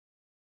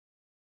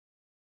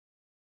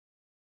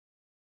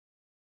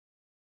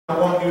I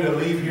want you to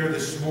leave here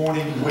this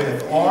morning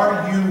with,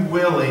 are you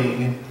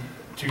willing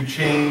to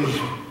change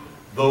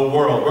the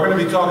world? We're going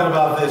to be talking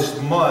about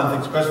this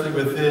month, especially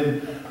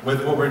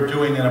with what we're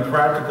doing in a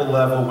practical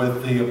level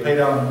with the pay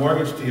down the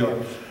mortgage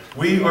deal.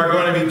 We are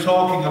going to be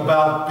talking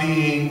about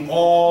being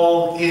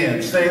all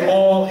in. Say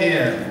all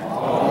in.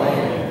 All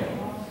in.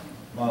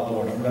 My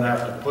Lord, I'm going to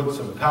have to put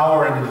some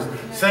power into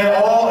this. Say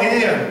all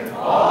in.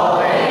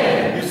 All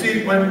in. You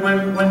see,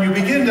 when you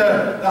begin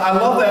to, I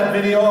love that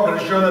video. I'm going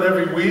to show that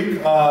every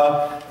week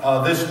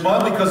this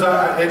month because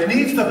it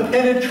needs to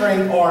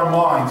penetrate our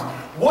minds.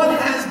 What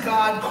has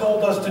God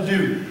called us to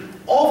do?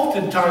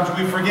 Oftentimes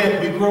we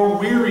forget, we grow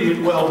weary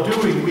in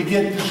well-doing, we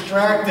get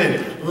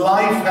distracted,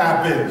 life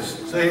happens.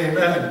 Say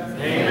amen.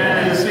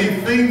 Amen. You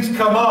see, things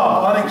come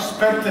up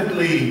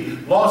unexpectedly,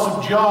 loss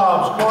of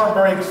jobs, car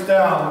breaks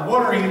down,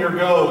 water heater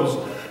goes,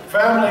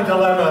 family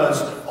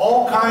dilemmas,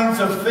 all kinds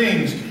of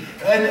things.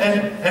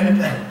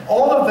 And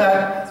all of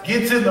that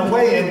gets in the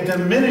way and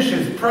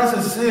diminishes,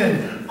 presses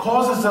in,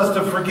 causes us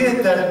to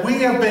forget that we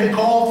have been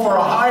called for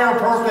a higher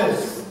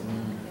purpose.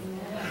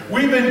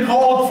 We've been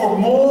called for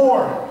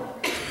more.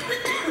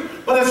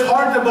 But it's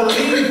hard to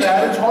believe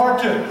that. It's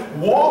hard to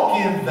walk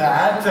in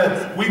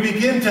that. We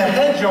begin to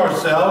hedge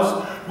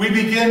ourselves. We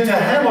begin to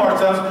hem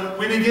ourselves.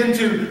 We begin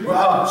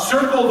to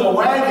circle the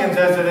wagons,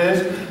 as it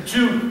is,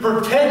 to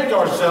protect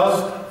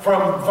ourselves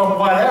from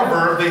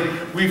whatever.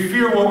 We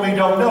fear what we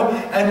don't know.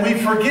 And we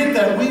forget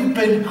that we've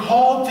been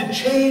called to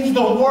change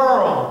the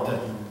world.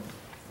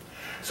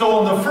 So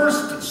on the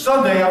first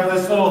Sunday of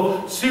this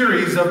little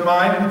series of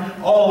mine,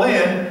 All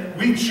In,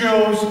 we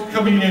chose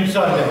Communion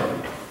Sunday.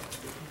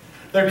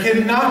 There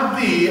cannot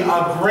be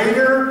a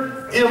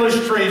greater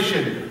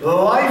illustration,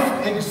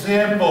 life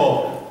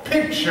example,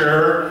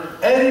 picture,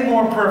 any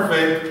more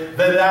perfect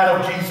than that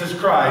of Jesus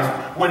Christ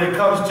when it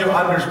comes to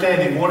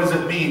understanding what does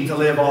it mean to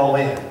live all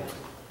in.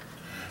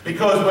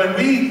 Because when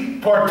we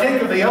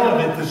partake of the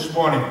element this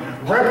morning,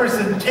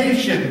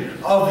 representation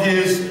of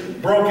His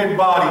broken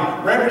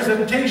body,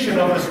 representation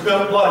of the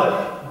spilled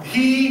blood,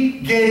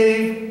 He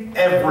gave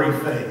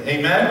everything.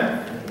 Amen?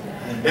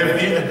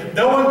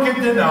 No one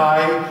can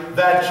deny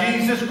that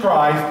Jesus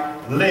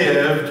Christ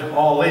lived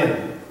all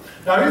in.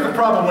 Now here's the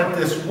problem with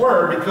this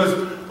word, because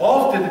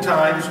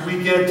oftentimes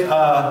we get,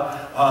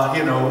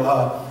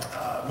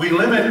 we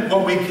limit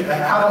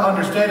how to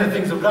understand the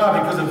things of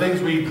God because of things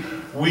we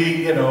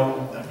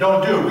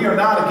don't do. We are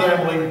not a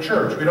gambling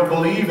church. We don't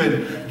believe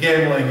in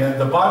gambling.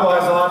 And the Bible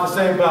has a lot to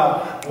say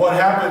about what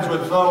happens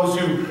with those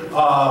who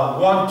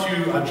want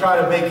to try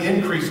to make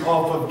increase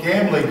off of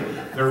gambling.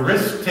 They're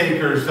risk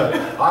takers.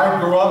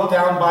 I grew up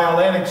down by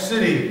Atlantic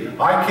City.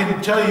 I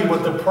can tell you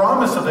what the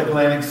promise of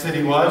Atlantic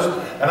City was,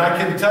 and I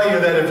can tell you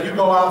that if you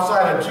go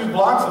outside of 2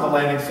 blocks of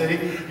Atlantic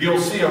City, you'll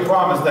see a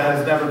promise that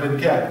has never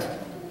been kept.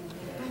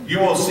 You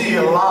will see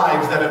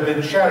lives that have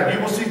been shattered.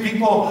 You will see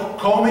people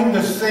combing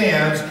the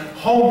sands,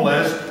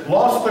 homeless,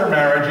 lost their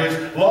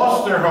marriages,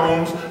 lost their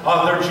homes,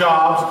 their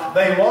jobs.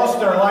 They lost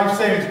their life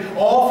savings,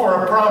 all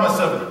for a promise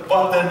of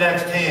but the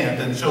next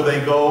hand. And so they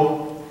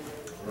go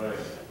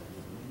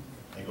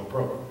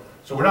broke.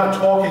 So we're not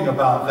talking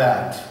about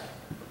that.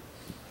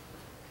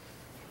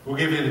 We'll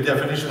give you the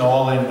definition of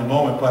all in a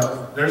moment,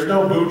 but there's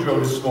no Boudreaux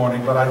this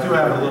morning, but I do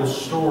have a little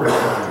story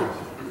for you.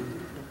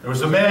 There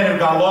was a man who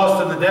got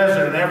lost in the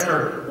desert, and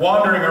after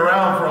wandering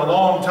around for a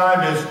long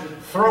time, his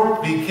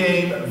throat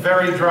became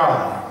very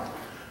dry.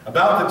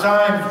 About the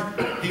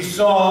time he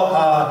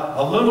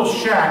saw a little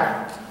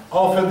shack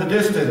off in the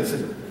distance.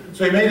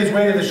 So he made his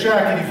way to the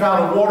shack and he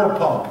found a water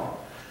pump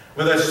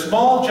with a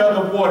small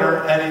jug of water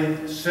and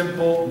a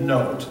simple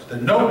note. The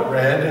note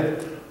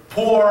read,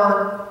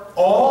 "Pour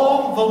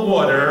all the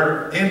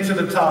water into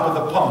the top of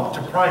the pump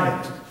to prime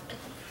it.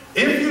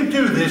 If you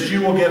do this,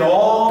 you will get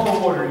all the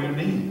water you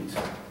need."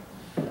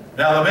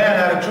 Now the man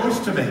had a choice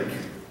to make.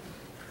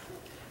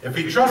 If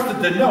he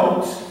trusted the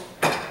note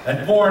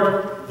and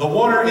poured the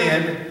water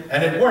in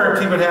and it worked,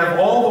 he would have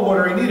all the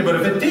water he needed. But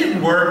if it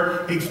didn't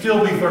work, he'd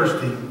still be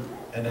thirsty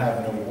and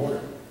have no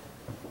water.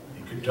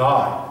 He could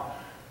die.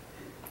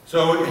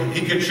 So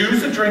he could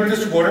choose to drink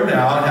this water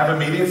now and have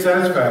immediate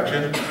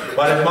satisfaction,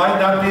 but it might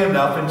not be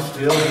enough and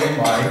still he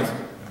might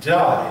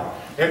die.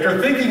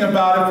 After thinking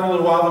about it for a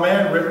little while, the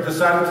man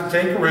decided to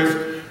take a risk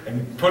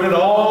and put it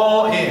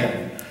all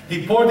in.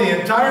 He poured the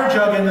entire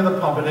jug into the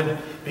pump and it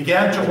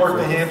began to work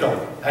the handle.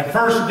 At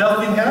first,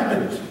 nothing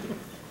happened.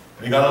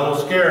 He got a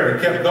little scared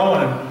and kept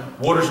going and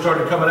water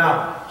started coming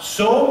out.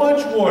 So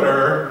much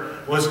water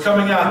was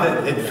coming out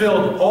that it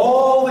filled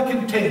all the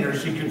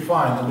containers he could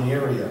find in the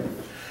area.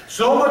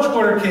 So much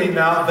water came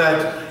out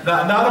that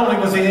not only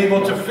was he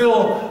able to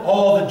fill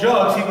all the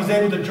jugs, he was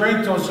able to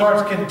drink to his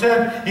heart's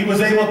content. He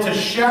was able to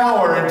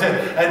shower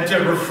and to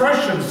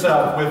refresh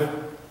himself with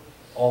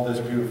all this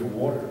beautiful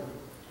water.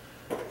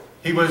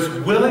 He was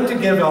willing to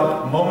give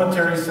up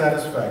momentary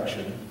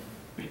satisfaction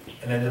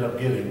and ended up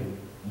getting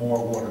more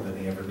water than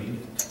he ever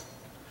needed.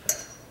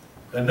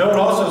 The note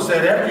also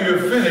said, "After you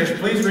have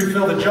finished, please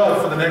refill the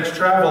jug for the next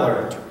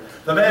traveler."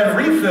 The man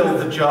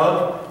refilled the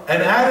jug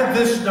and added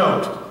this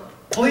note,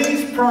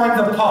 Please prime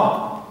the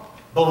pump.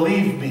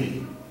 Believe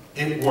me,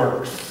 it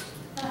works.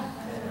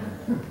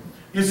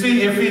 You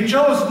see, if he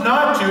chose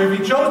not to, if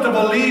he chose to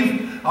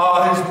believe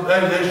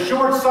his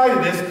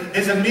short-sightedness,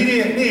 his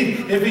immediate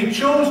need, if he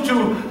chose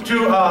to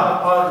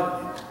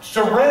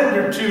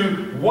surrender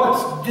to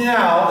what's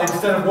now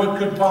instead of what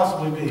could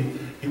possibly be,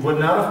 he would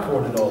not have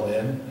poured it all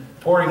in.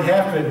 Pouring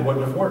half in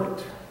wouldn't have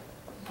worked.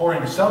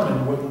 Pouring some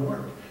in wouldn't have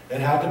worked. It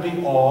had to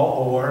be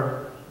all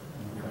or.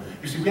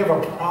 You see, we have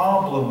a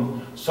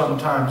problem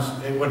sometimes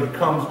when it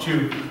comes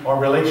to our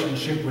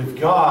relationship with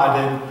God,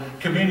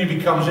 and communion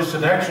becomes just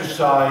an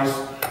exercise.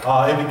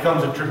 It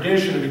becomes a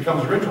tradition. It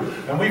becomes a ritual.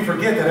 And we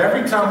forget that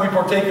every time we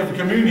partake of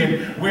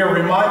communion, we are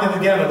reminded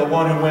again of the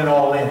one who went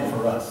all in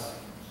for us.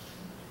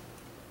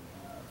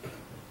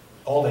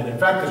 All in. In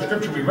fact, the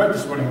scripture we read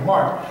this morning in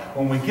Mark,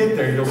 when we get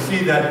there, you'll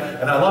see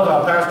that, and I love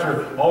how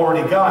Pastor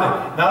already got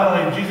it. Not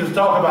only did Jesus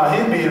talk about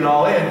him being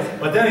all in,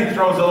 but then he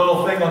throws a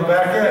little thing on the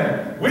back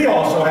end. We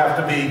also have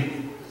to be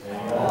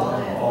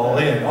all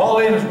in. All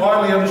in is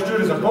widely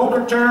understood as a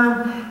poker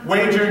term,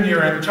 wagering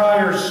your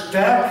entire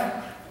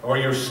stack or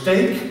your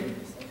stake.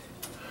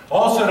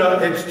 Also,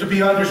 it's to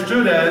be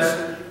understood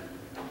as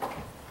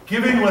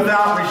giving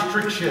without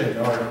restriction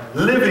or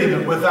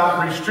living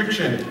without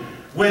restriction,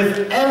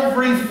 with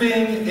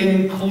everything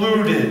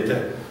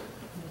included,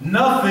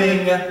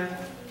 nothing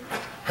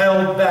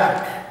held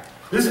back.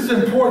 This is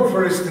important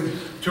for us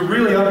to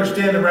really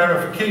understand the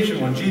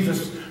ramification when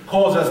Jesus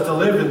calls us to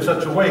live in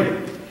such a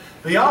way.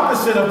 The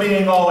opposite of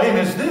being all in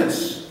is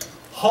this: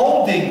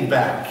 holding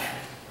back,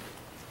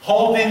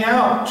 holding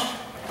out,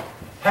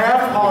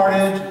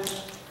 half-hearted,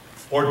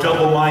 or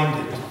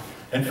double-minded.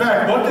 In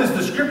fact, what does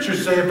the scripture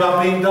say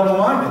about being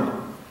double-minded?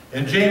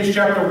 In James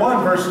chapter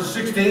 1, verses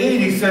 6 to 8,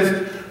 he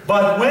says,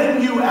 "But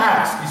when you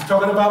ask," he's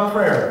talking about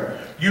prayer,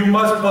 "you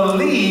must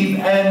believe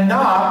and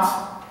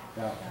not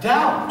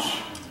doubt.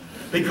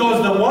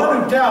 Because the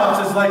one who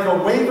doubts is like a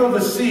wave of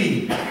the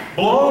sea,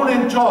 blown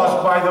and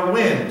tossed by the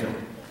wind.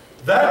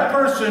 That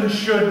person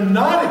should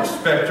not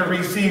expect to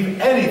receive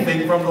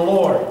anything from the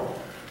Lord.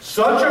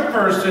 Such a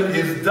person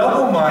is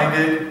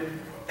double-minded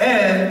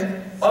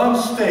and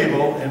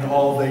unstable in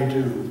all they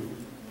do."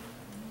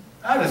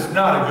 That is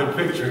not a good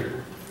picture.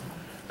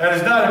 That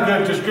is not a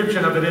good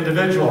description of an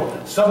individual.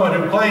 Someone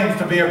who claims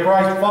to be a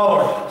Christ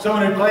follower.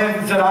 Someone who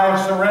claims that I have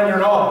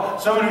surrendered all.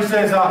 Someone who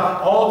says,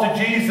 all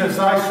to Jesus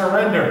I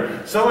surrender.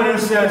 Someone who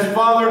says,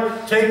 Father,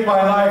 take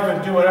my life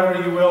and do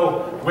whatever you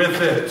will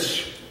with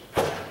it.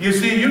 You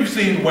see, you've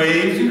seen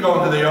waves. You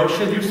go into the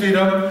ocean. You've seen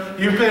them.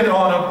 You've been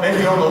on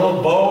maybe on a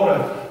little boat,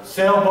 a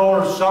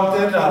sailboat or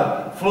something,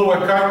 flew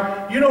a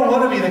kite. You don't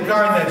want to be the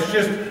kind that's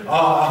just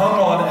hung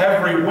on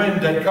every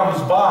wind that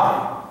comes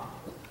by.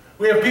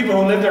 We have people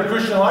who live their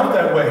Christian life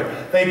that way.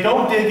 They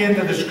don't dig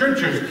into the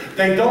scriptures.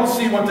 They don't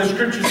see what the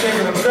scriptures say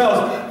for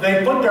themselves.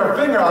 They put their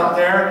finger out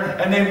there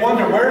and they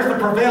wonder, where's the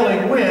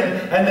prevailing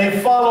wind? And they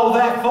follow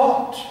that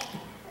thought.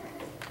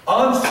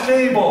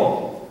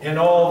 Unstable in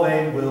all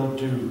they will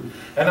do.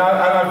 And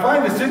I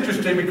find this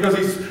interesting because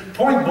he's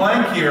point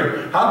blank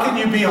here. How can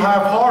you be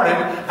half-hearted?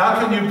 How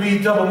can you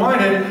be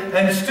double-minded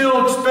and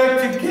still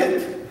expect to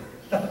get?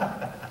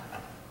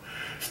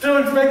 Still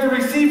expect to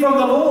receive from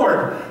the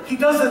Lord. He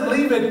doesn't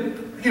leave it,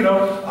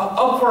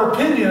 up for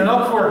opinion and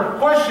up for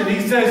question.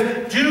 He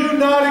says, do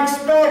not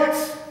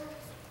expect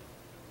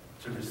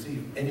to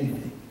receive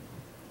anything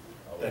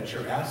that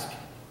you're asking.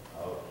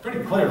 Pretty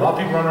clear. A lot of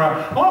people run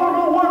around, I don't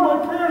know why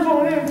my prayers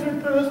aren't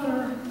answered,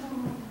 Pastor.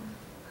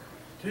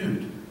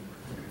 Dude.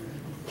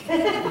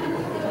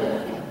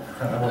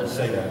 I won't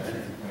say that.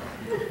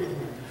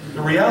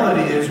 The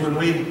reality is when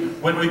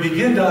we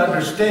begin to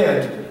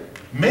understand,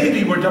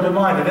 maybe we're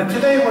double-minded. And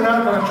today we're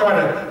not going to try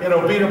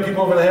to, beat up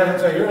people over the head and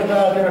say, you're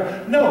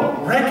bad. No,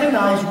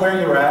 recognize where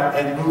you're at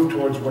and move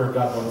towards where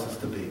God wants us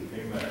to be.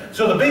 Amen.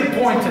 So the big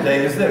point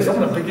today is this. I'm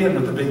going to begin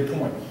with the big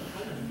point.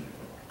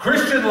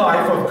 Christian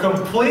life of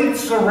complete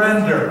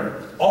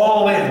surrender,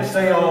 all in,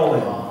 say all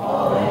in.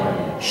 All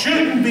in.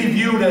 Shouldn't be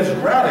viewed as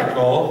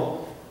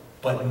radical,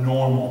 but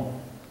normal.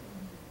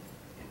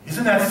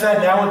 Isn't that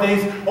sad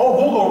nowadays? Oh,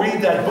 we'll go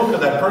read that book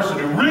of that person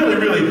who really,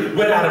 really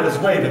went out of his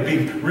way to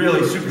be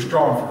really super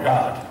strong for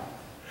God.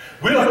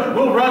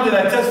 We'll run to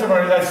that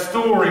testimony, that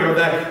story, or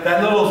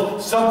that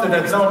little something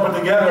that someone put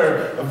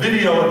together, a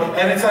video,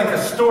 and it's like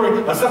a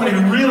story of somebody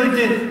who really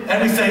did,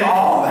 and we say,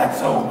 oh, that's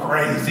so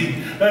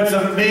crazy. That's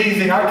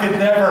amazing. I could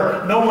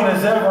never, no one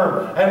has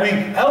ever, and we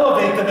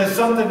elevate them as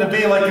something to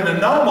be like an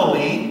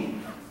anomaly,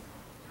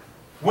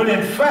 when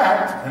in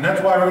fact, and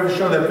that's why we're going to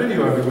show that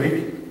video every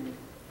week.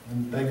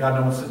 And thank God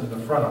no one's sitting in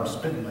the front. I'm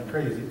spitting like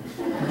crazy.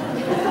 You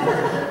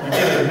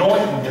get an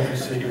anointing if you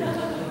see.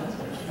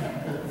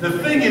 The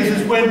thing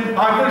is when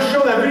I'm going to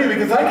show that video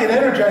because I get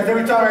energized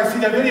every time I see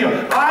that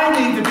video. I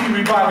need to be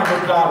reminded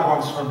what God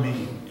wants from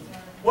me.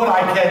 What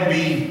I can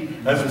be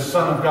as a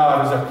son of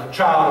God, as a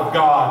child of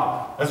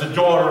God, as a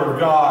daughter of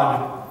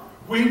God.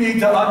 We need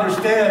to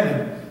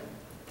understand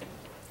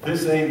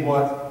this ain't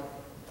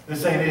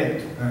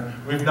it.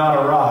 We've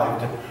not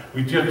arrived.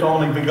 We've just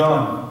only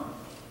begun.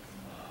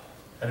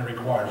 and it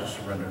requires a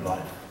surrendered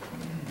life.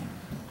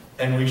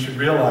 And we should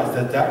realize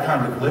that that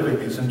kind of living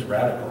isn't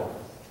radical.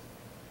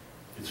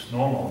 It's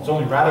normal. It's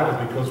only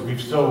radical because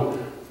we've so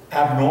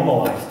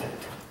abnormalized it.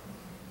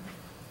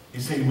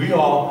 You see, we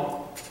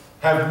all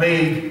have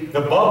made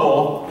the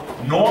bubble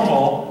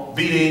normal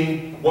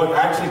being what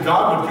actually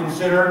God would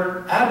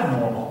consider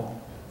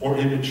abnormal or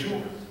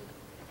immature.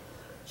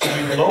 So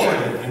we've lowered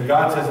it, and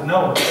God says,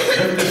 no,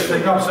 lift this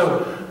thing up.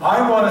 So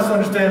I want us to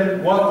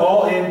understand what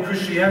all-in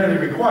Christianity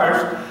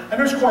requires, and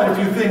there's quite a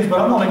few things, but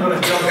I'm only going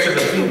to jump to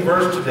the key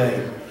verse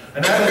today,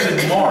 and that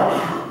is in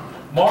Mark.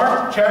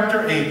 Mark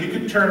chapter 8. You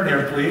can turn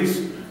there,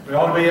 please. We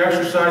ought to be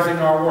exercising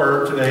our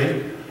word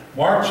today.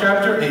 Mark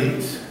chapter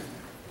 8.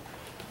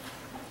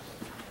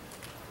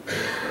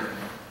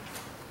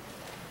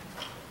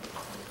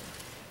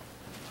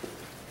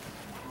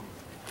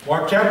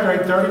 Mark chapter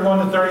 8,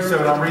 31 to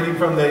 37. I'm reading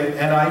from the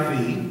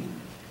NIV.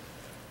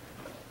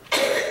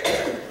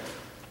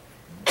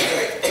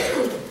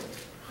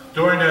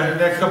 During the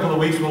next couple of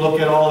weeks, we'll look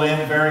at all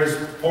in various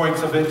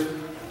points of it.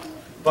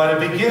 But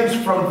it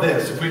begins from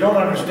this. If we don't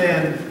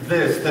understand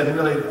this, then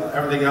really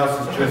everything else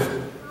is just,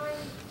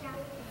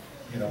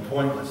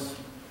 pointless.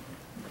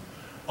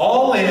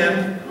 All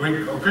in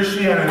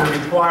Christianity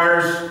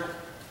requires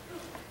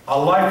a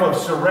life of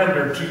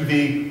surrender to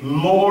the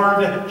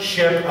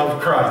Lordship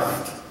of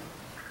Christ.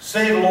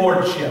 Say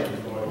Lordship.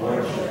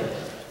 Lordship.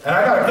 And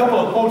I got a couple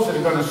of quotes that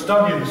are going to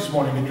stun you this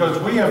morning, because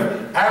we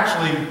have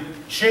actually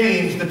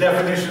changed the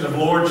definition of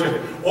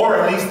Lordship, or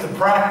at least the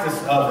practice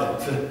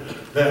of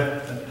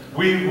it.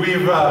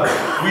 We've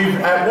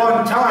at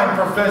one time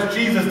professed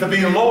Jesus to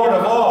be Lord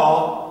of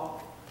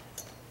all,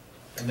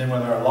 and then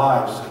with our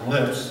lives and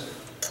lips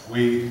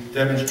we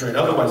demonstrate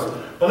otherwise.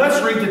 But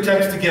let's read the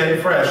text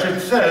again fresh. It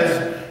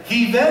says,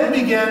 "He then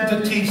began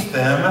to teach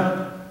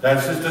them,"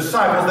 that's his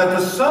disciples, "that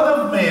the Son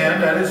of Man,"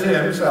 that is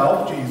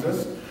himself,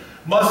 Jesus,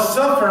 "must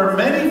suffer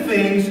many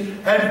things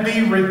and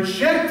be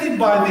rejected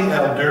by the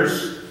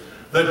elders,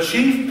 the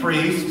chief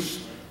priests,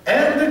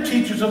 and the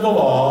teachers of the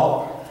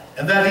law,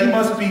 and that he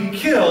must be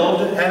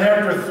killed and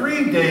after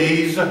 3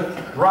 days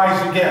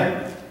rise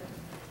again."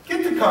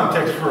 Get the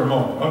context for a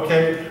moment,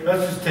 okay?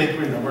 Let's just take,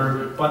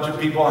 we're a bunch of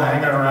people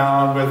hanging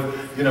around with,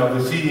 the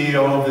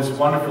CEO of this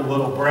wonderful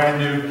little brand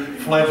new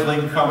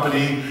fledgling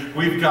company.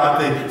 We've got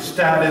the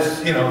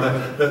status,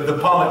 the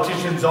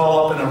politicians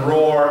all up in a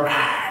roar.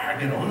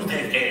 Who's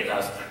this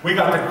Jesus? We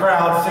got the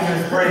crowd singing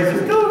his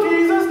praises. Go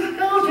Jesus,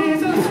 go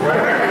Jesus,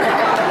 right?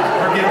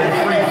 We're getting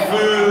free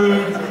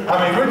food.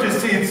 We're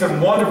just seeing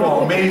some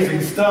wonderful,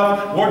 amazing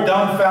stuff. We're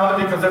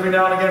dumbfounded because every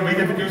now and again we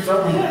get to do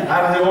something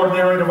out of the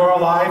ordinary of our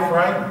life,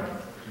 right?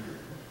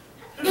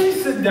 And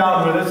he's sitting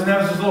down with us and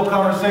has this little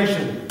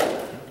conversation.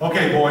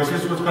 "Okay, boys,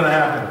 this is what's going to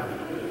happen.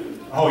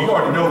 Oh, you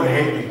already know they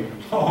hate me.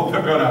 Oh,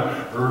 they're going to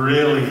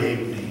really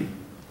hate me.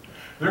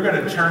 They're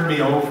going to turn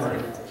me over.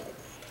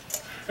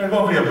 There's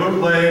going to be a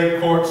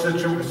bootleg court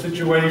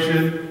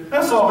situation.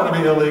 That's all going to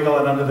be illegal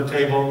and under the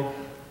table."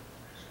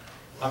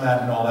 I'm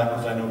adding all that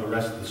because I know the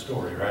rest of the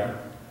story, right?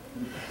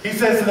 He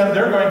says to them,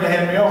 they're going to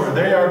hand me over.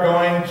 They are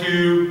going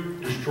to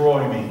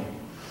destroy me.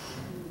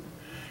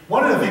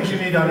 One of the things you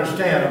need to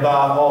understand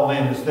about all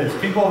in is this.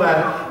 People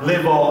that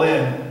live all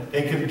in,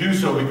 they can do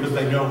so because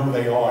they know who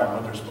they are and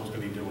what they're supposed to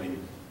be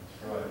doing.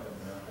 Right.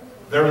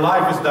 Their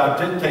life is not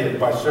dictated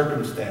by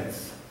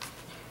circumstance.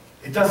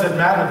 It doesn't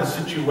matter the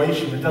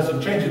situation. It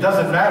doesn't change. It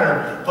doesn't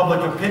matter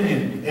public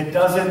opinion. It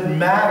doesn't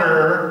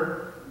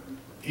matter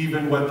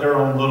even what their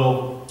own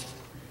little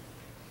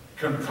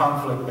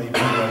conflict may be,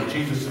 like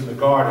Jesus in the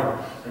garden.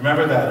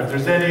 Remember that. If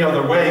there's any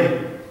other way,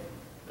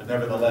 but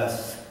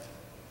nevertheless,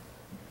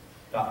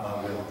 not my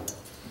will.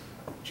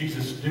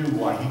 Jesus knew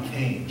why he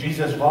came.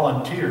 Jesus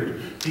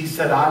volunteered. He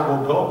said, "I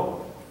will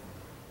go."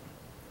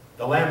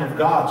 The Lamb of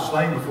God,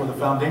 slain before the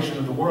foundation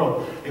of the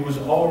world. It was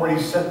already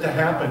set to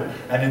happen,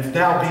 and it's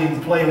now being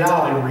played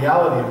out in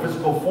reality, in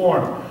physical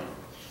form.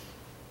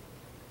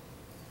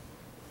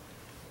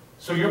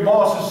 So your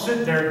boss is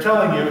sitting there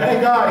telling you,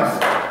 "Hey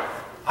guys,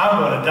 I'm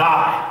going to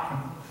die."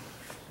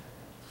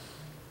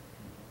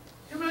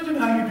 Can you imagine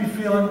how you'd be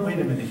feeling? Wait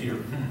a minute here.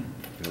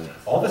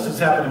 All this is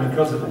happening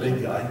because of the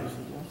big guy.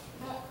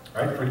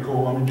 Right? Pretty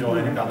cool. I'm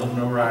enjoying it. Got a little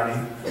notoriety.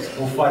 A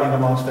little fighting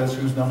amongst us.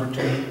 Who's number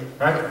 2?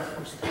 Right?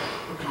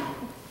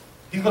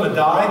 He's going to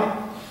die?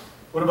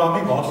 What about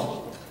me,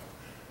 boss?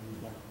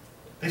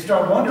 They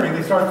start wondering.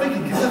 They start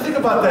thinking. Think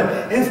about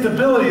that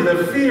instability,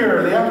 the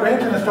fear, the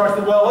apprehension that starts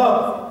to well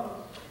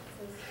up.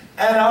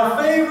 And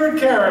our favorite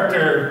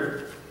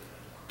character,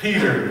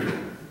 Peter,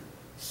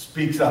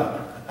 speaks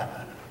up.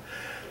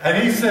 And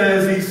he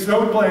says, he's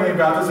so plain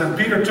about this, and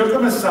Peter took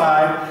him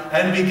aside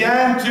and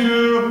began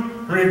to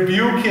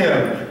rebuke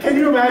him. Can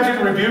you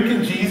imagine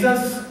rebuking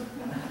Jesus?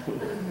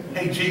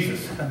 "Hey,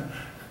 Jesus,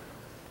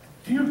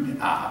 do you,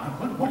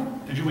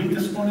 what did you eat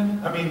this morning?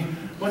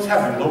 What's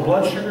happening? Low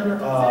blood sugar?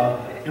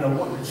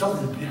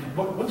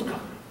 What's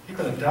you're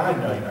going to die?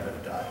 No, you're not going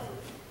to die."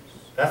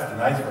 That's the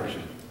nice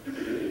version.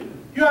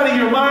 "You out of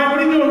your mind? What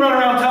are you doing running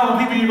around telling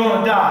people you're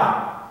going to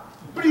die?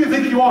 What do you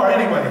think you are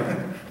anyway?"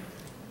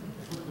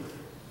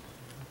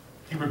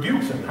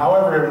 rebukes him.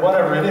 However, and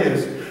whatever it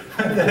is,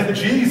 that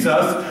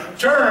Jesus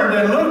turned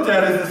and looked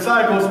at his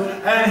disciples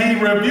and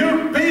he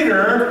rebuked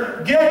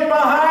Peter, "Get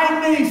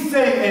behind me,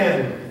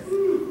 Satan."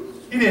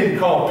 He didn't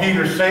call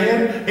Peter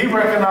Satan. He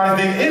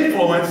recognized the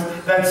influence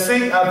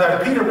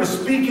that Peter was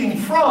speaking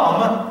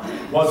from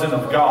wasn't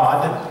of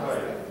God,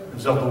 it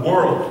was of the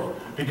world.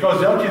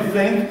 Because don't you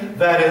think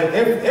that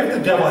if the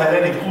devil had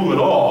any clue at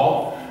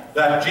all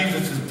that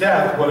Jesus'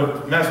 death would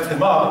have messed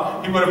him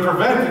up, he would have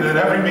prevented it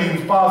every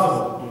means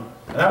possible.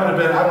 And that would have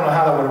been, I don't know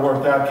how that would have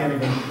worked out. I can't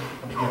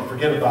even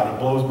forget about it. It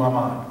blows my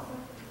mind.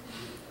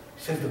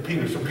 He says to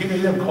Peter, so Peter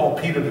didn't call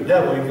Peter the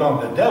devil. He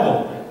called him the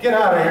devil. Get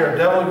out of here,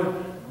 devil.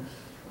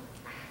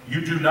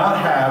 You do not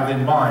have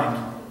in mind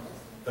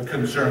the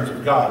concerns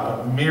of God,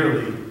 but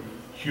merely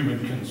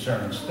human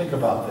concerns. Think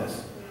about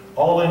this.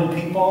 All in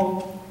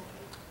people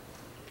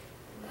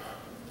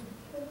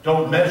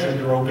don't measure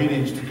their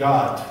obedience to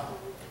God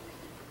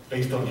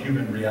based on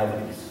human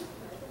realities,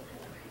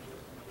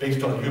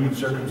 based on human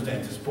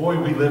circumstances. Boy,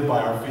 we live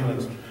by our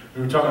feelings.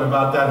 We were talking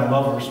about that in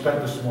love and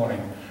respect this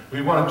morning.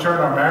 We want to turn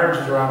our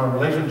marriages around, our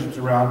relationships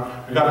around.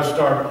 We've got to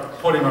start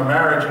putting our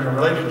marriage and our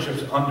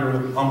relationships under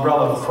the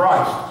umbrella of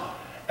Christ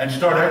and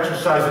start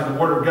exercising the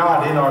Word of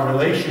God in our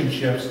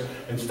relationships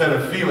instead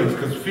of feelings,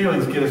 because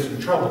feelings get us in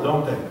trouble,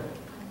 don't they?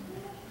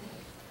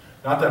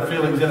 Not that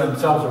feelings in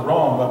themselves are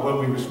wrong, but when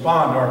we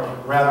respond or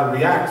rather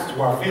react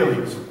to our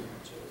feelings,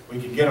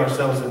 we can get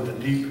ourselves into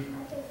deep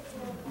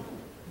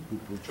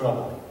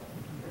trouble.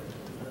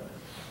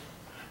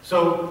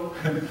 So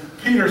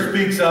Peter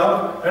speaks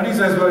up and he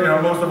says, well, you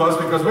know, most of us,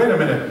 because wait a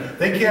minute,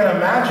 they can't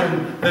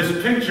imagine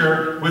this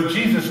picture with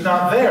Jesus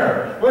not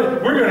there. We're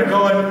going to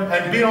go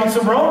and beat on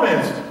some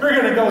Romans. We're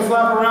going to go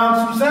slap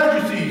around some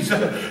Sadducees.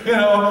 You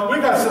know, I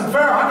got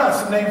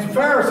some names of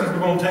Pharisees we're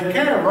going to take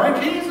care of,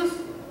 right, Jesus?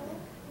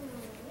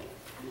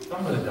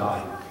 I'm going to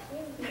die.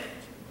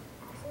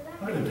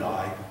 I'm going to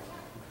die.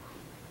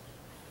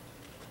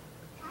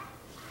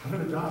 I'm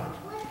going to die.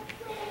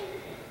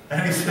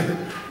 And he said,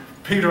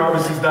 Peter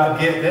obviously is not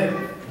getting it.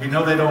 We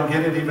know they don't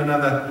get it even in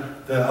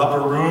the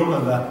upper room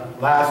and the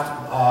last,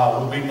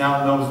 what we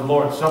now know as the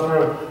Lord's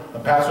Supper, the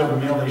Passover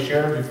meal they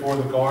shared before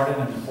the garden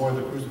and before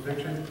the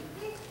crucifixion.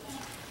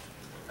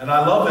 And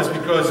I love this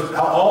because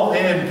all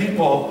in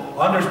people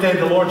understand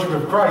the Lordship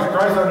of Christ.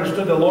 Christ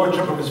understood the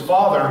Lordship of his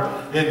Father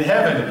in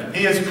heaven.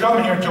 He has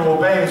come here to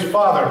obey his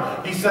Father.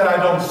 He said,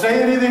 I don't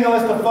say anything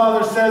unless the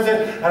Father says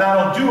it, and I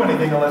don't do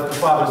anything unless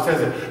the Father says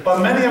it.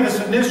 But many of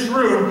us in this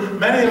room,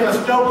 many of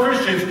us know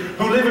Christians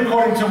who live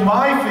according to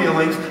my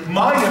feelings,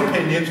 my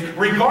opinions,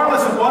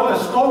 regardless of what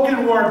the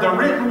spoken word, the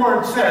written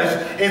word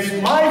says.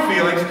 It's my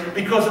feelings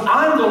because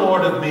I'm the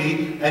Lord of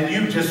me, and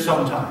you just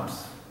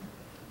sometimes.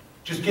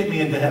 Just get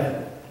me into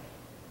heaven.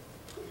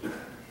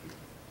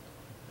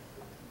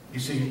 You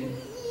see,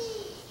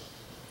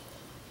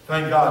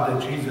 thank God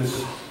that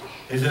Jesus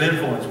isn't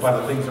influenced by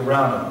the things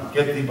around him.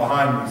 Get thee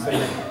behind me,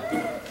 Satan.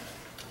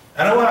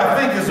 And what I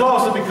think is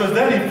also because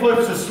then he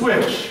flips a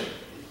switch.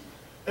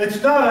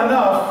 It's not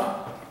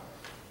enough.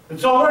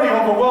 It's already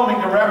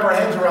overwhelming to wrap our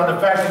heads around the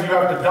fact that you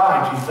have to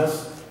die,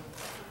 Jesus.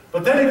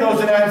 But then he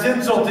goes and adds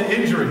insult to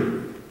injury.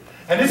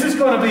 And this is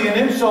going to be an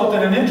insult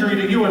and an injury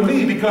to you and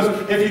me,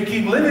 because if you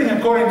keep living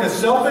according to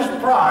selfish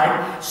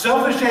pride,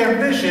 selfish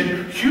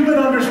ambition, human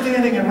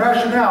understanding and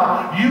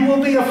rationale, you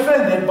will be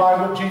offended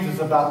by what Jesus is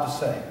about to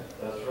say.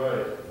 That's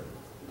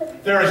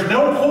right. There is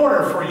no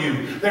corner for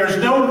you. There's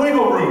no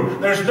wiggle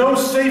room. There's no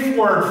safe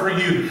word for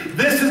you.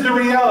 This is the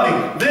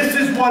reality. This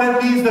is what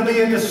it means to be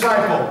a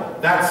disciple.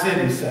 That's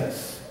it, he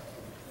says.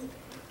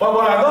 But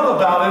what I love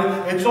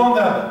about it, it's on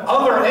the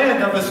other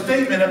end of a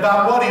statement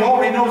about what he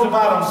already knows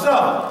about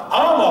himself.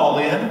 I'm all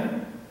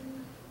in.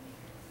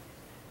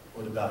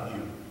 What about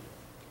you?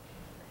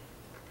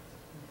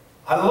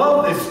 I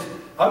love this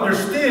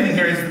understanding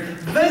here.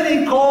 Then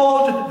he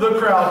called the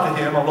crowd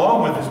to him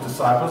along with his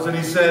disciples, and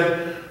he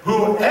said,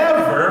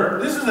 whoever,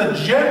 this is a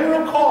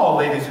general call,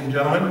 ladies and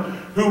gentlemen,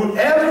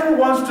 whoever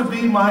wants to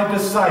be my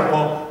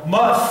disciple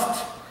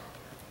must,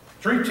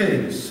 three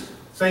things,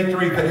 say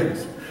three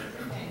things.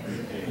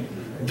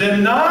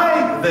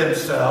 Deny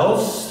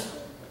themselves.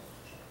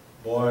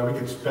 Boy, we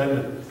could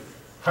spend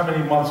how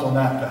many months on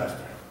that,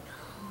 Pastor?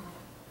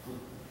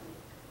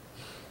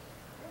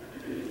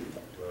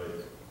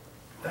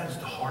 That is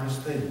the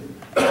hardest thing.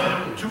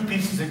 2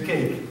 pieces of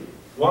cake.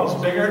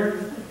 One's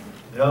bigger,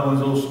 the other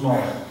one's a little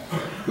smaller.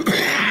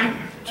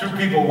 2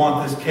 people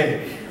want this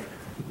cake.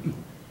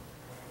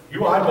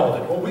 You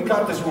eyeballed it. Well, we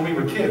got this when we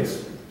were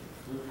kids.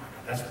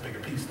 That's the bigger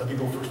piece. Let me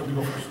go first. Let me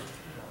go first.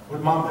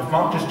 If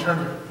mom just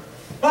turned,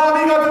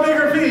 Mom, you got the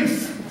bigger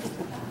piece.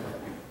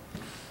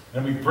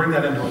 Then we bring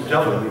that into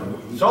adulthood.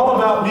 It's all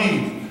about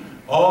me.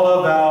 All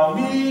about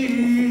me.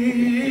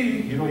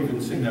 You don't even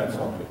sing that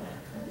song.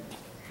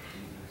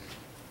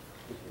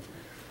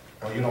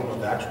 Well, you don't know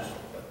the actual song,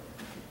 but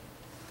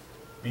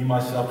me,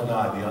 myself, and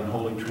I, the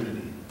unholy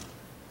trinity.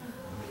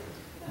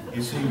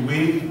 You see,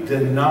 we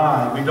don't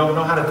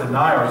know how to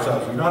deny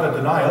ourselves. We know how to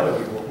deny other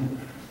people,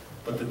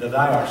 but to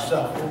deny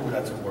ourselves, oh,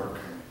 that's a work.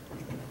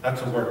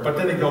 That's a work. But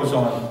then he goes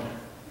on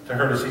to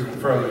hurt us even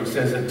further. He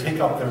says that take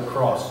up their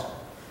cross.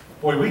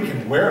 Boy, we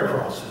can wear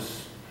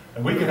crosses.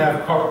 And we can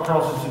have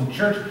crosses in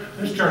church.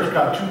 This church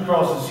got 2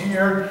 crosses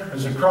here.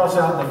 There's a cross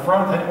out in the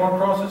front. Any more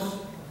crosses?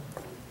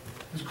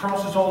 There's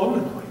crosses all over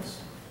the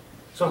place.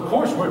 So of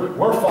course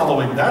we're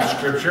following that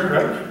scripture,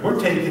 right? We're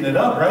taking it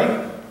up,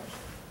 right?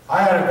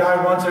 I had a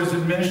guy once that was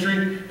in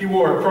ministry. He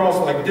wore a cross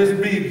like this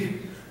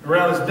big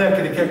around his neck,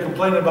 and he kept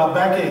complaining about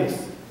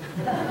backaches.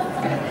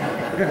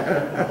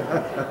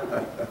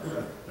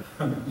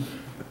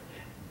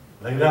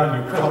 Lay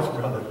down your cross,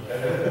 brother.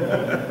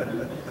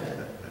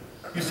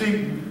 You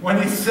see,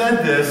 when he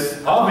said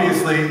this,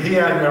 obviously he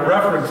had a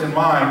reference in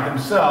mind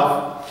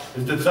himself.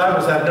 His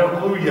disciples had no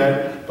clue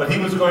yet, but he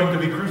was going to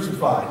be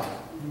crucified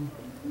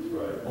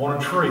on a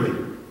tree.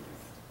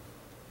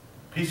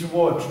 Piece of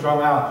wood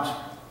strung out.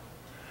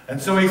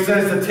 And so he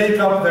says to take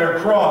up their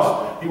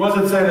cross. He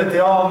wasn't saying that they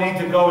all need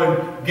to go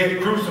and get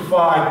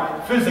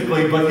crucified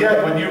physically, but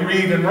yet when you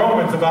read in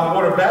Romans about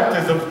water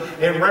baptism,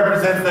 it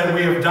represents that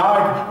we have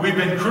died, we've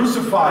been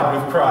crucified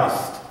with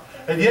Christ.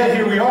 And yet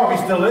here we are, we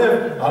still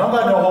live. I don't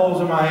got no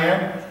holes in my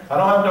hand. I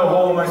don't have no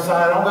hole in my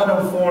side. I don't got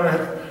no thorn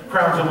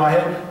crowns on my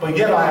head. But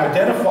yet I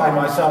identify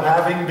myself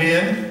having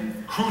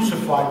been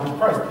crucified with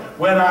Christ.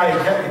 When I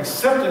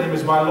accepted him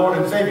as my Lord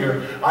and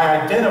Savior,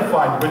 I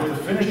identified with the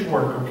finished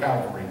work of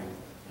Calvary.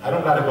 I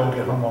don't got to go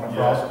get hung on a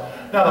cross.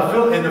 Now,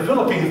 in the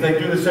Philippines, they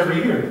do this every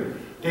year.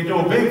 They do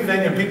a big thing,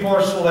 and people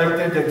are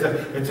selected.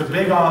 It's a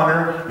big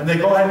honor, and they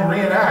go ahead and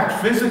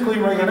reenact, physically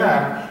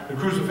reenact, the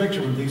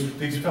crucifixion with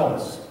these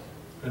fellas.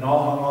 And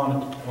all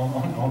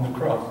hung on the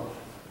cross.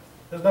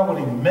 That's not what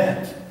he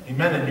meant. He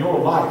meant in your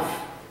life.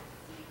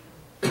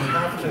 You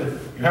have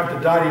to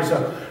die to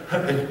yourself.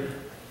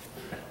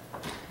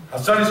 A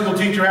Sunday school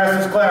teacher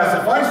asked his class,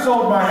 if I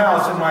sold my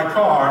house and my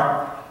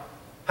car,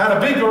 had a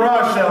big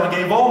garage sale and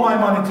gave all my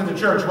money to the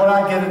church, would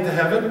I get into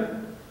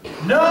heaven?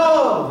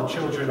 No, the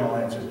children all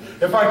answered.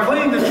 If I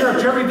cleaned the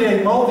church every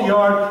day, mowed the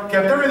yard,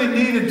 kept everything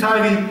neat and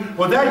tidy,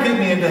 would that get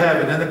me into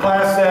heaven? And the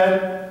class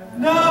said,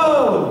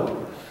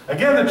 no.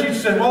 Again, the teacher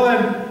said, well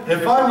then,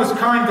 if I was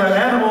kind to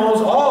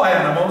animals, all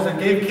animals, and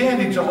gave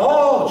candy to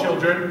all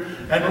children,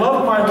 and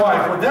loved my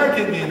wife, would that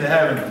get me into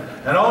heaven?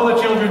 And all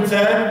the children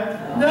said,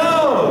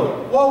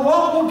 no. Well,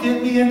 what will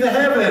get me into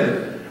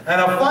heaven? And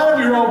a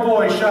 5-year-old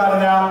boy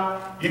shouted out,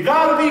 you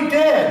gotta be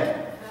dead.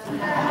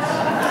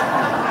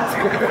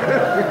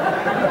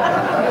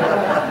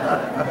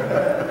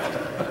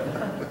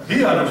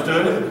 He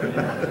understood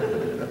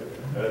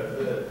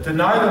it.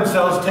 Deny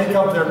themselves, take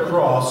up their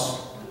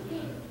cross,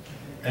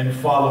 and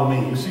follow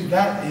me. You see,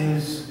 that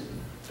is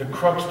the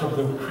crux of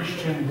the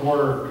Christian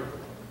work,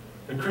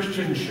 the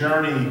Christian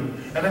journey.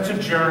 And it's a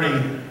journey.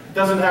 It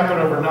doesn't happen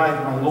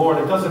overnight, my Lord.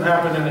 It doesn't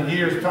happen in a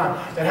year's time.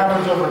 It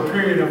happens over a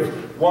period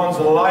of one's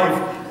life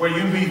where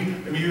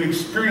you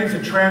experience a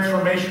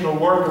transformational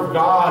work of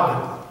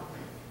God.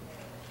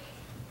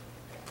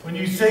 When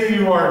you say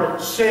you are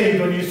saved,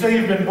 when you say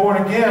you've been born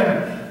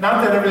again,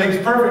 not that everything's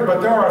perfect,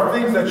 but there are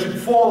things that should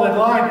fall in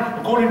line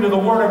according to the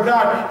Word of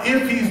God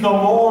if He's the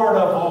Lord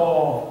of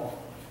all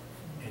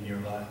in your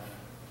life.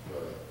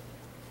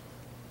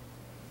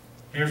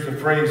 Here's the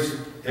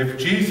phrase, if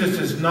Jesus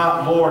is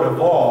not Lord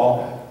of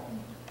all,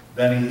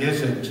 then He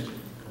isn't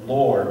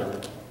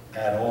Lord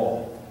at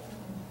all.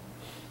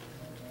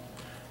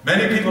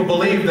 Many people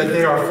believe that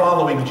they are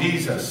following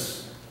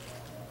Jesus,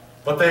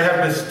 but they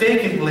have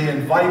mistakenly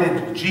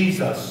invited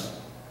Jesus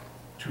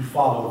to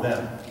follow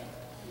them.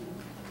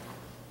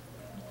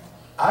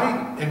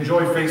 I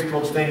enjoy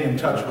Facebook, staying in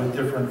touch with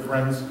different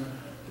friends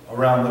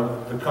around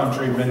the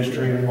country,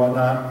 ministry and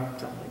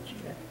whatnot.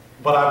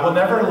 But I will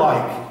never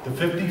like the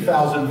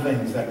 50,000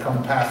 things that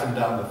come passing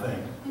down the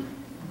thing.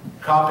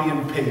 Copy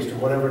and paste or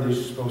whatever they're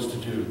supposed to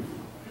do.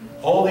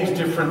 All these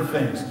different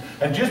things.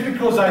 And just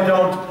because I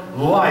don't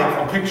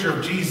like a picture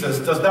of Jesus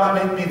does not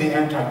make me the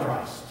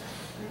Antichrist.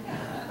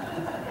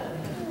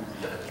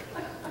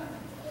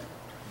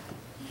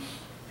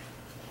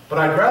 But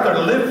I'd rather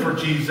live for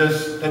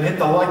Jesus than hit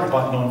the like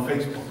button on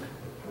Facebook.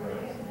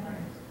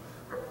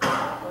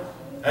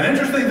 An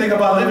interesting thing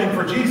about living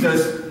for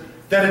Jesus,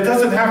 that it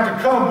doesn't have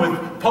to come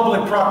with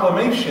public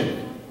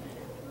proclamation.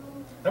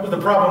 That was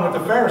the problem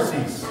with the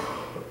Pharisees.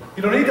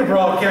 You don't need to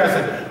broadcast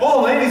it.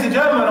 Oh, ladies and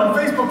gentlemen, on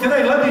Facebook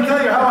today, let me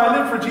tell you how I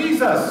live for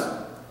Jesus.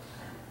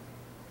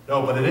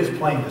 No, but it is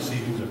plain to see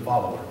who's a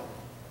follower.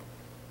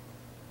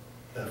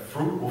 The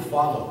fruit will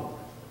follow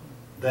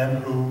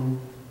them who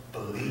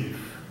believe.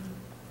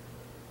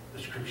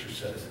 The scripture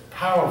says.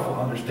 Powerful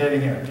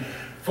understanding here.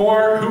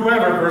 For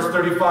whoever, verse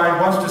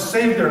 35, wants to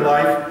save their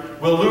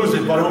life will lose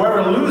it. But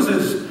whoever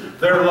loses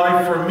their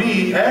life for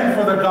me and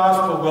for the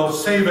gospel will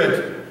save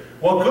it.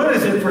 What good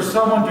is it for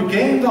someone to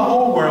gain the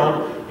whole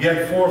world,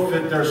 yet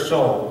forfeit their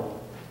soul?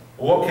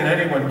 What can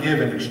anyone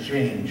give in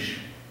exchange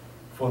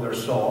for their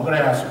soul? I'm going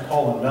to ask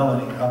Paul and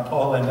Melanie,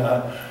 Paul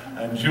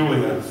and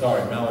Julia.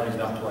 Sorry, Melanie's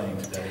not playing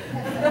today.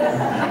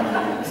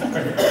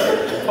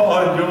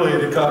 Paul and Julia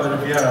to come to the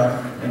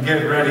piano and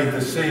get ready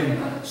to sing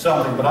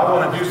something. But I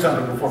want to do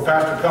something before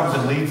Pastor comes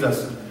and leads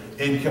us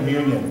in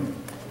communion.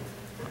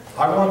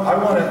 I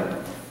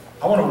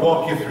want to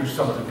walk you through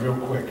something real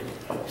quick.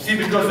 See,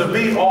 because to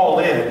be all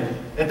in,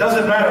 it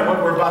doesn't matter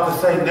what we're about to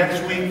say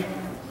next week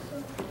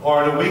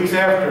or the weeks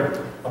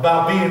after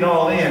about being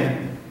all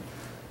in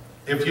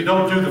if you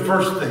don't do the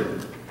first thing.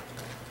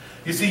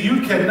 You see,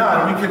 we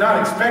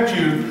cannot expect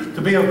you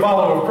to be a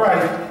follower of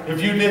Christ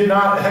if you did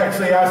not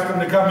actually ask Him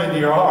to come into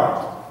your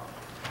heart.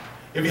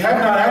 If you have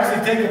not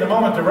actually taken the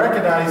moment to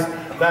recognize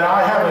that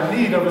I have a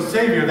need of a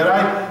Savior, that I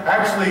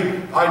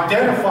actually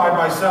identify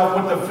myself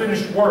with the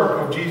finished work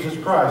of Jesus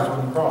Christ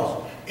on the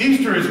cross.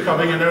 Easter is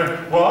coming and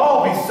we'll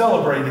all be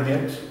celebrating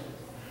it.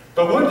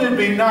 But wouldn't it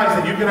be nice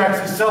that you can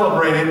actually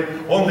celebrate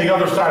it on the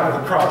other side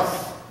of the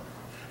cross?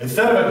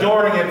 Instead of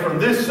adoring it from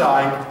this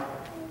side,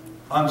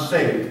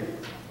 unsaved,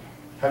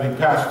 having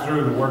passed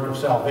through the work of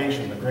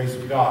salvation, the grace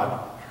of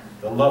God,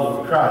 the love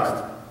of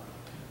Christ,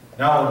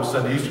 now all of a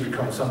sudden Easter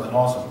becomes something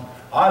awesome.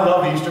 I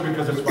love Easter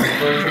because it's my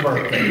first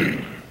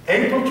birthday.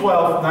 April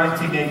 12th,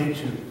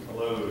 1982.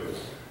 Hallelujah. You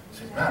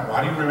say, man,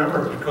 why do you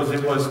remember it? Because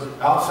it was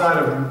outside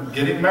of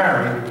getting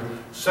married, the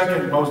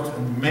second most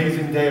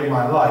amazing day of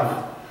my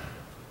life,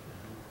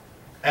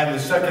 and the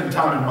second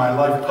time in my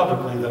life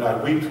publicly that I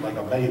wept like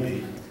a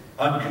baby,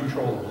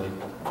 uncontrollably.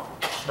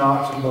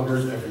 Snots and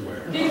boogers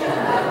everywhere.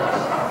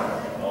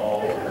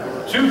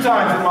 2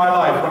 times in my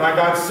life, when I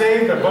got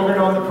saved, I boogered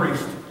on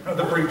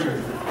the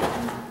preacher.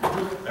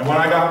 And when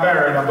I got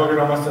married, I boogered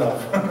on myself.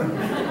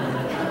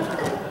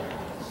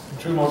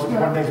 2 most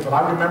important days, but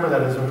I remember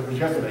that as if it was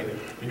yesterday,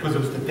 because it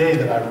was the day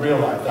that I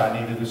realized I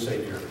needed a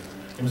Savior.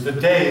 It was the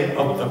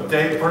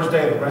first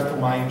day of the rest of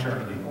my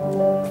eternity,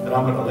 that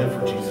I'm going to live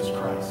for Jesus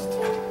Christ.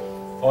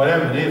 Oh,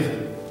 it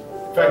isn't.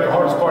 In fact, the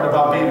hardest part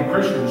about being a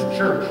Christian is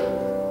church.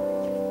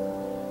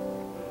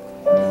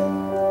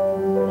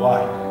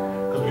 Why?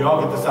 Because we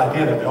all get this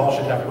idea that we all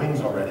should have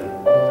wings already.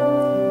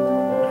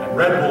 And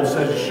Red Bull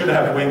says you should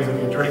have wings if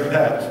you drink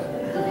that.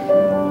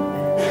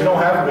 We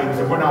don't have wings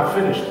and we're not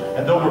finished.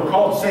 And though we're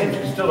called saints,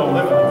 we still don't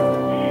live like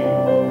it.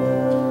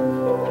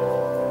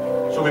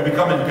 So we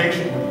become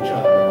impatient with each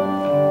other.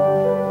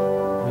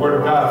 The Word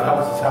of God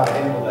helps us how to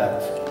handle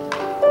that.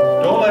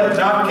 Don't let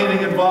not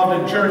getting involved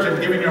in church and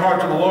giving your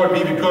heart to the Lord be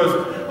because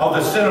of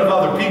the sin of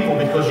other people,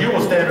 because you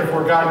will stand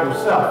before God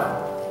yourself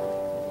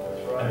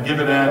and give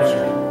an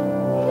answer.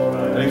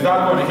 And He's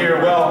not going to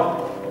hear,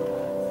 well,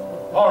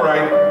 all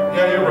right,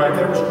 yeah, you're right,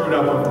 they were screwed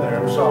up over there.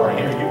 I'm sorry,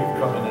 here, you can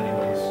come in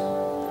anyways.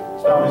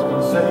 That's not what He's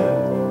going to say.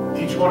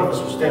 Each one of us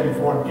will stand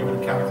before Him and give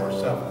an account for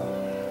ourselves.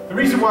 The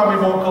reason why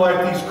we won't collect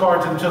these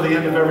cards until the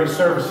end of every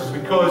service is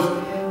because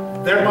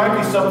there might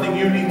be something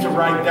you need to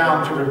write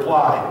down to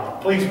reply.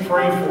 Please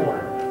pray for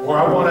it. Or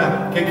I want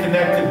to get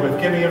connected with,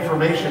 give me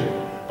information.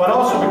 But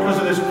also because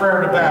of this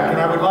prayer in the back.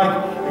 And I would like,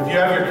 if you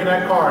have your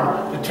Connect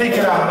card, to take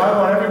it out. And I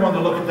want everyone to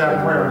look at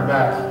that prayer in the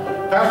back.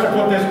 Pastor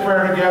put this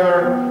prayer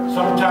together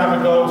some time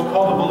ago. It's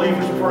called the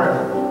Believer's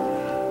Prayer.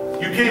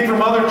 You came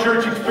from other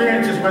church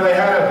experiences where they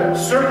had a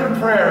certain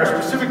prayer, a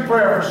specific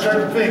prayer for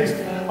certain things.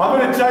 I'm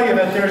going to tell you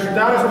that there's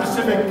not a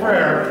specific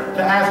prayer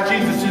to ask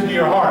Jesus into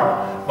your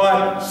heart.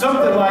 But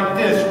something like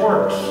this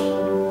works.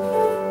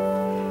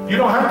 You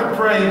don't have to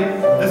pray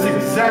this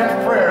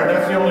exact prayer and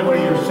that's the only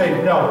way you're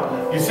saved.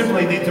 No. You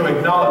simply need to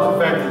acknowledge the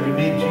fact that you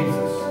need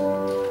Jesus.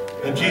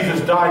 That Jesus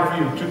died for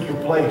you, took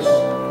your place.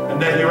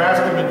 And that you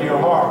ask Him into your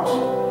heart.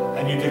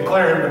 And you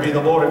declare Him to be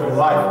the Lord of your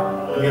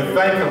life. And you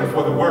thank Him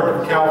for the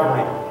work of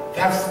Calvary.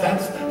 That's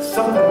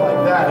something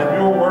like that in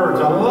your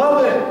words. I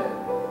love it.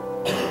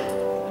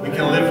 We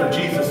can live for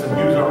Jesus and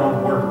use our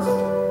own words.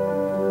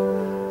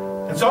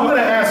 And so I'm going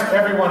to ask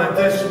everyone at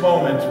this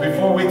moment,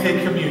 before we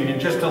take communion,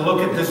 just to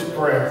look at this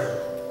prayer.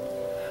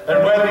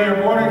 And whether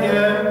you're born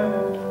again,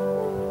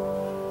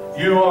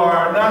 you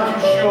are not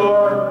too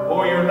sure,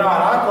 or you're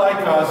not, I'd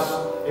like us,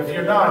 if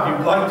you're not,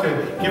 you'd like to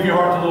give your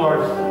heart to the Lord,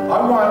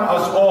 I want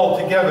us all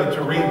together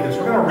to read this.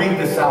 We're going to read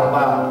this out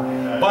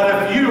loud. But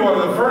if you,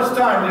 are the first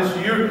time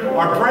you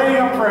are praying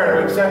a prayer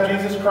to accept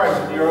Jesus Christ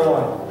into your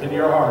life, into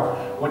your heart,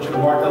 I want you to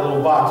mark that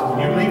little box. And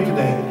when you leave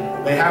today,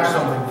 they have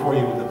something for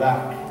you in the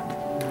back.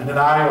 And then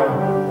I or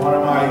one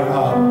of my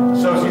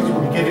associates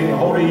will be getting a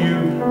hold of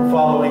you,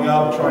 following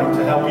up, trying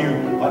to help you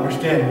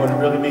understand what it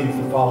really means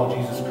to follow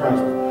Jesus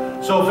Christ.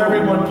 So if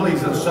everyone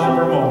please, a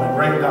somber moment,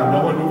 write it down,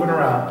 no one moving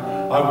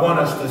around. I want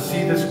us to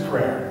see this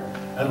prayer.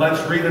 And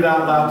let's read it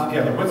out loud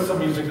together with some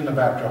music in the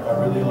backdrop.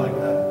 I really like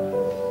that.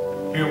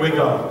 Here we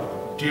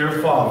go.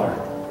 Dear Father,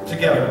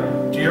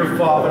 together, dear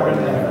Father in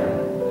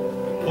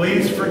heaven,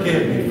 please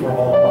forgive me for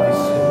all my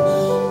sins.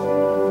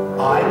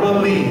 I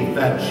believe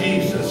that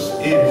Jesus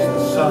is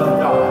the Son of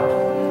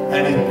God,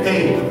 and He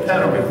paid the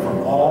penalty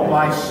for all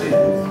my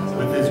sins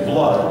with His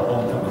blood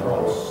on the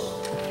cross.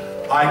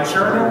 I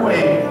turn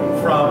away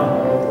from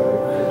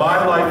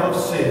my life of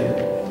sin,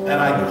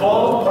 and I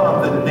call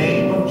upon the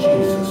name of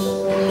Jesus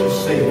to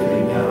save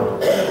me now.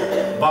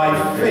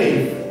 By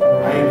faith,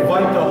 I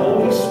invite the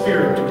Holy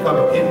Spirit to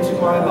come into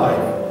my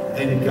life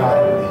and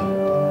guide me.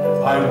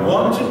 I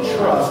want to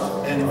trust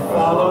and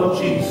follow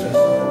Jesus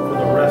for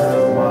the rest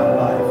of my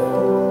life.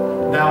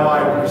 Now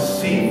I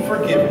received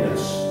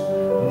forgiveness.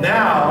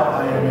 Now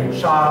I am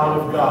a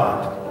child of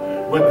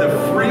God. With the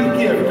free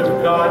gift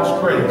of God's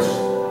grace,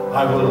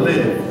 I will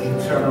live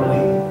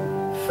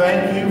eternally.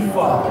 Thank you,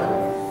 Father,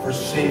 for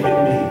saving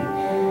me.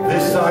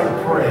 This I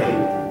pray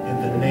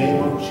in the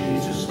name of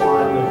Jesus,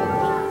 my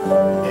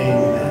Lord.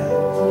 Amen.